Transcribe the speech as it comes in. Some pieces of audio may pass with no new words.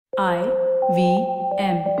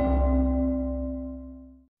IVM.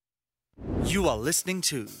 You are listening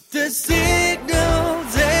to The Signal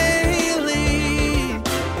Daily.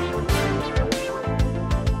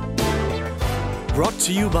 Brought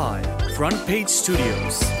to you by Front Page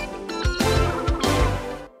Studios.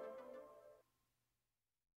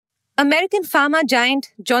 American pharma giant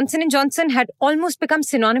Johnson & Johnson had almost become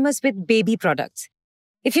synonymous with baby products.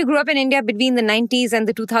 If you grew up in India between the 90s and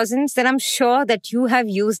the 2000s, then I'm sure that you have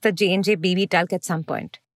used the J&J baby talc at some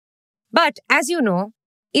point. But as you know,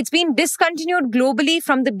 it's been discontinued globally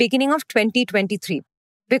from the beginning of 2023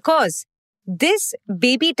 because this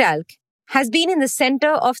baby talc has been in the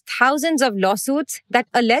center of thousands of lawsuits that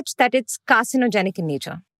allege that it's carcinogenic in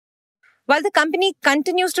nature. While the company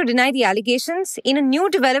continues to deny the allegations, in a new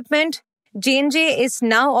development, J&J is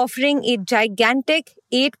now offering a gigantic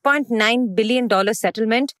 $8.9 billion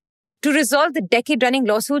settlement to resolve the decade-running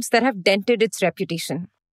lawsuits that have dented its reputation.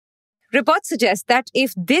 Reports suggest that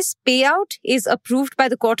if this payout is approved by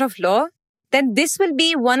the court of law, then this will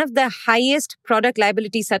be one of the highest product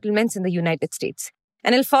liability settlements in the United States.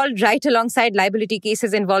 And it'll fall right alongside liability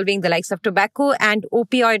cases involving the likes of tobacco and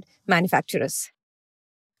opioid manufacturers.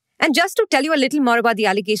 And just to tell you a little more about the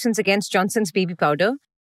allegations against Johnson's baby powder,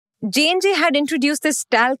 J&J had introduced this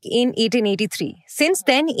talc in 1883. Since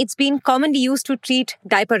then, it's been commonly used to treat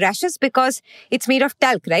diaper rashes because it's made of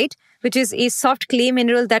talc, right? Which is a soft clay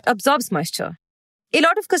mineral that absorbs moisture. A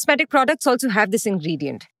lot of cosmetic products also have this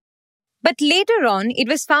ingredient. But later on, it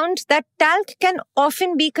was found that talc can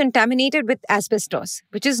often be contaminated with asbestos,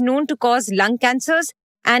 which is known to cause lung cancers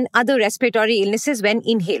and other respiratory illnesses when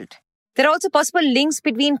inhaled. There are also possible links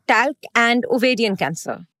between talc and ovarian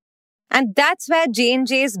cancer. And that's where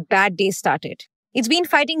J&J's bad days started. It's been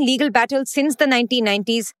fighting legal battles since the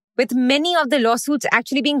 1990s, with many of the lawsuits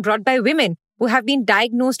actually being brought by women who have been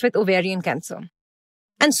diagnosed with ovarian cancer.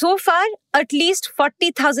 And so far, at least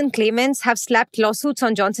 40,000 claimants have slapped lawsuits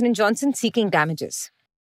on Johnson & Johnson seeking damages.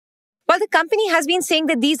 While the company has been saying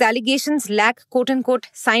that these allegations lack quote-unquote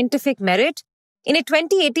scientific merit, in a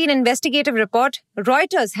 2018 investigative report,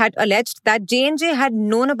 Reuters had alleged that J&J had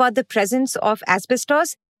known about the presence of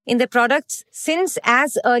asbestos in the products since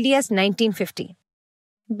as early as 1950.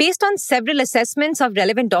 Based on several assessments of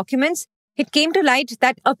relevant documents, it came to light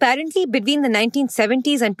that apparently between the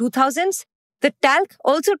 1970s and 2000s, the talc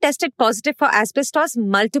also tested positive for asbestos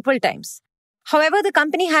multiple times. However, the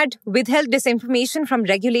company had withheld this information from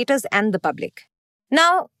regulators and the public.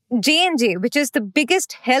 Now, J&J, which is the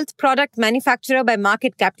biggest health product manufacturer by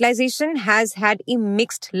market capitalization, has had a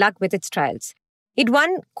mixed luck with its trials. It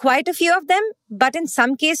won quite a few of them, but in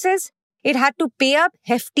some cases, it had to pay up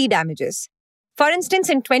hefty damages. For instance,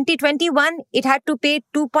 in 2021, it had to pay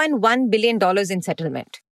 $2.1 billion in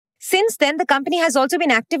settlement. Since then, the company has also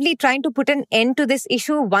been actively trying to put an end to this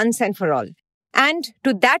issue once and for all. And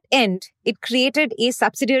to that end, it created a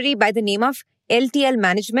subsidiary by the name of LTL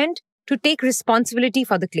Management to take responsibility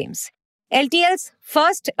for the claims. LTL's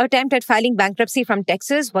first attempt at filing bankruptcy from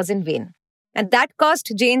Texas was in vain. And that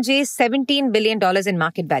cost J&J $17 billion in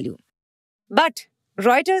market value. But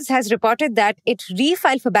Reuters has reported that it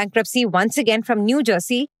refiled for bankruptcy once again from New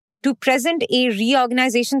Jersey to present a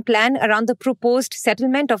reorganization plan around the proposed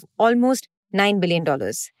settlement of almost $9 billion.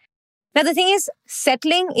 Now, the thing is,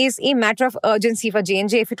 settling is a matter of urgency for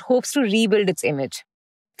J&J if it hopes to rebuild its image.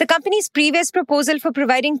 The company's previous proposal for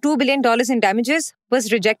providing $2 billion in damages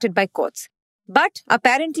was rejected by courts. But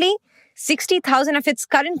apparently, 60,000 of its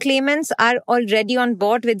current claimants are already on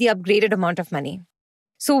board with the upgraded amount of money.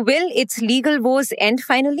 So will its legal woes end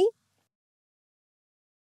finally?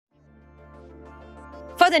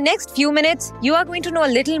 For the next few minutes, you are going to know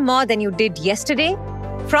a little more than you did yesterday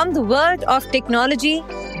from the world of technology,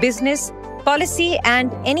 business, policy,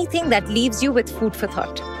 and anything that leaves you with food for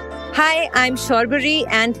thought. Hi, I'm Shaurbari,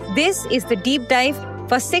 and this is the Deep Dive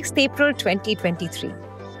for 6th April 2023.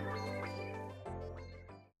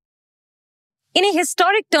 In a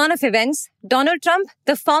historic turn of events, Donald Trump,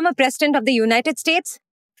 the former president of the United States,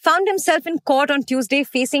 found himself in court on Tuesday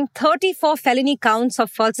facing 34 felony counts of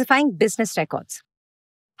falsifying business records.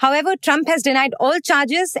 However, Trump has denied all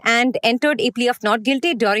charges and entered a plea of not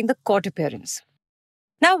guilty during the court appearance.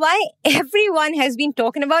 Now, why everyone has been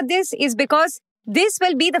talking about this is because this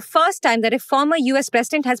will be the first time that a former US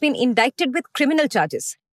president has been indicted with criminal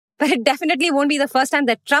charges. But it definitely won't be the first time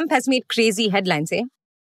that Trump has made crazy headlines, eh?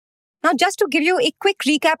 Now, just to give you a quick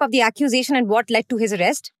recap of the accusation and what led to his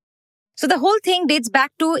arrest. So the whole thing dates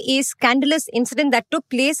back to a scandalous incident that took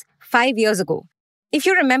place 5 years ago. If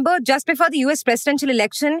you remember, just before the US presidential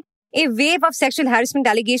election, a wave of sexual harassment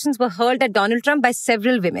allegations were hurled at Donald Trump by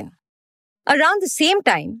several women. Around the same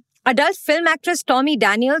time, Adult film actress Stormy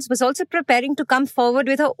Daniels was also preparing to come forward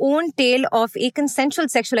with her own tale of a consensual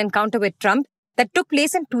sexual encounter with Trump that took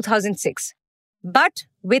place in 2006. But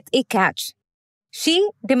with a catch. She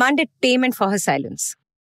demanded payment for her silence.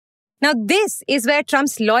 Now, this is where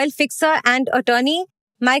Trump's loyal fixer and attorney,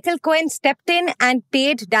 Michael Cohen, stepped in and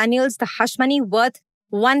paid Daniels the hush money worth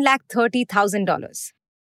 $130,000.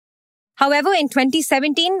 However, in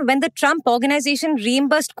 2017, when the Trump organization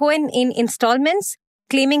reimbursed Cohen in installments,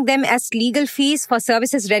 claiming them as legal fees for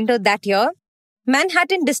services rendered that year,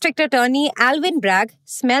 Manhattan District Attorney Alvin Bragg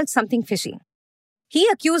smelled something fishy. He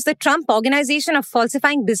accused the Trump organization of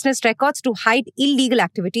falsifying business records to hide illegal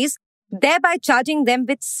activities, thereby charging them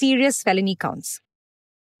with serious felony counts.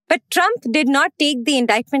 But Trump did not take the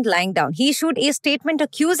indictment lying down. He issued a statement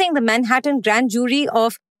accusing the Manhattan grand jury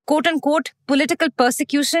of quote-unquote political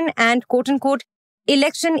persecution and quote-unquote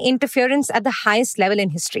election interference at the highest level in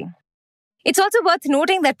history. It's also worth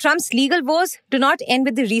noting that Trump's legal woes do not end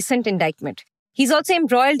with the recent indictment. He's also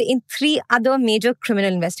embroiled in 3 other major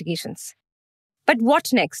criminal investigations. But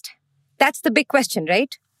what next? That's the big question,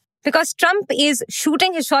 right? Because Trump is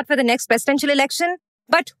shooting his shot for the next presidential election,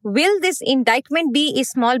 but will this indictment be a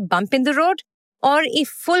small bump in the road or a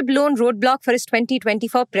full-blown roadblock for his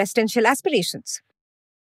 2024 presidential aspirations?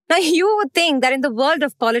 Now, you would think that in the world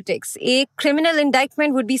of politics, a criminal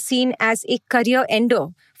indictment would be seen as a career ender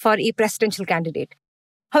for a presidential candidate.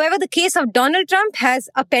 However, the case of Donald Trump has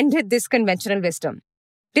upended this conventional wisdom.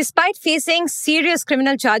 Despite facing serious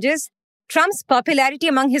criminal charges, Trump's popularity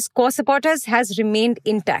among his core supporters has remained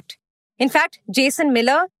intact. In fact, Jason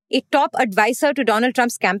Miller, a top advisor to Donald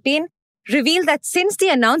Trump's campaign, revealed that since the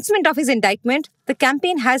announcement of his indictment, the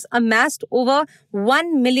campaign has amassed over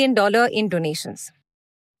 $1 million in donations.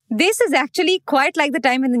 This is actually quite like the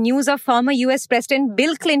time when the news of former US President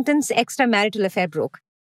Bill Clinton's extramarital affair broke.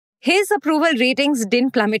 His approval ratings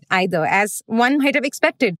didn't plummet either, as one might have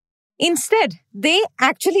expected. Instead, they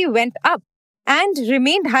actually went up and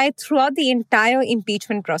remained high throughout the entire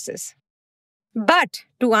impeachment process. But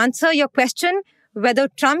to answer your question, whether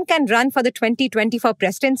Trump can run for the 2024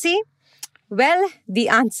 presidency, well, the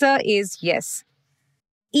answer is yes.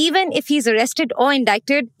 Even if he's arrested or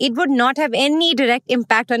indicted, it would not have any direct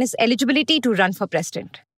impact on his eligibility to run for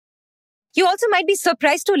president. You also might be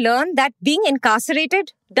surprised to learn that being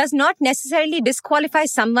incarcerated does not necessarily disqualify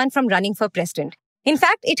someone from running for president. In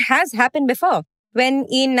fact, it has happened before, when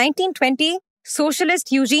in 1920,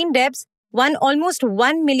 socialist Eugene Debs won almost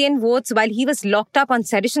 1 million votes while he was locked up on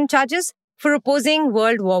sedition charges for opposing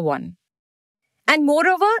World War I. And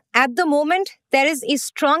moreover, at the moment, there is a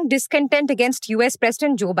strong discontent against US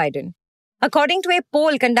President Joe Biden. According to a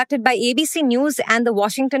poll conducted by ABC News and the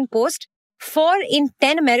Washington Post, 4 in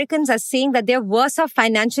 10 Americans are saying that they're worse off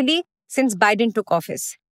financially since Biden took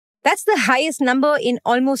office. That's the highest number in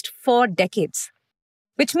almost 4 decades.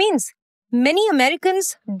 Which means many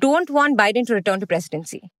Americans don't want Biden to return to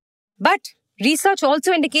presidency. But research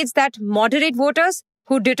also indicates that moderate voters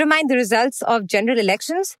who determine the results of general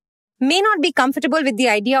elections may not be comfortable with the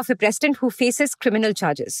idea of a president who faces criminal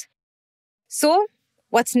charges. So,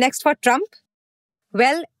 what's next for Trump?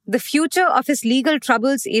 Well, the future of his legal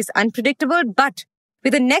troubles is unpredictable, but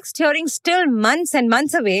with the next hearing still months and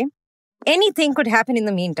months away, anything could happen in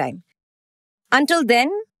the meantime. Until then,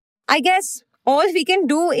 I guess all we can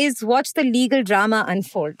do is watch the legal drama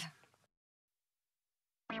unfold.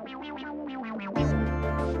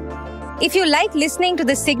 If you like listening to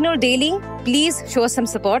The Signal Daily, please show some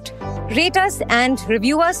support. Rate us and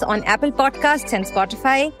review us on Apple Podcasts and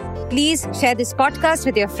Spotify. Please share this podcast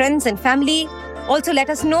with your friends and family. Also, let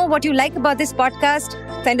us know what you like about this podcast.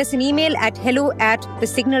 Send us an email at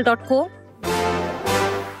hello@thesignal.co.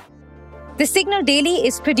 The Signal Daily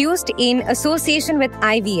is produced in association with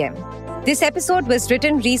IVM. This episode was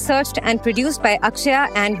written, researched, and produced by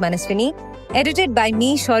Akshaya and Manaswini, edited by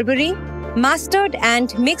me, Shorburi, mastered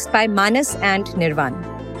and mixed by Manas and Nirvan.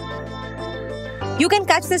 You can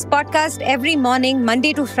catch this podcast every morning,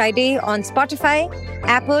 Monday to Friday on Spotify,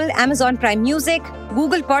 Apple, Amazon Prime Music,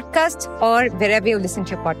 Google Podcasts, or wherever you listen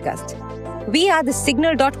to your podcast. We are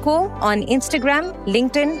thesignal.co on Instagram,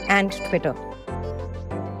 LinkedIn, and Twitter.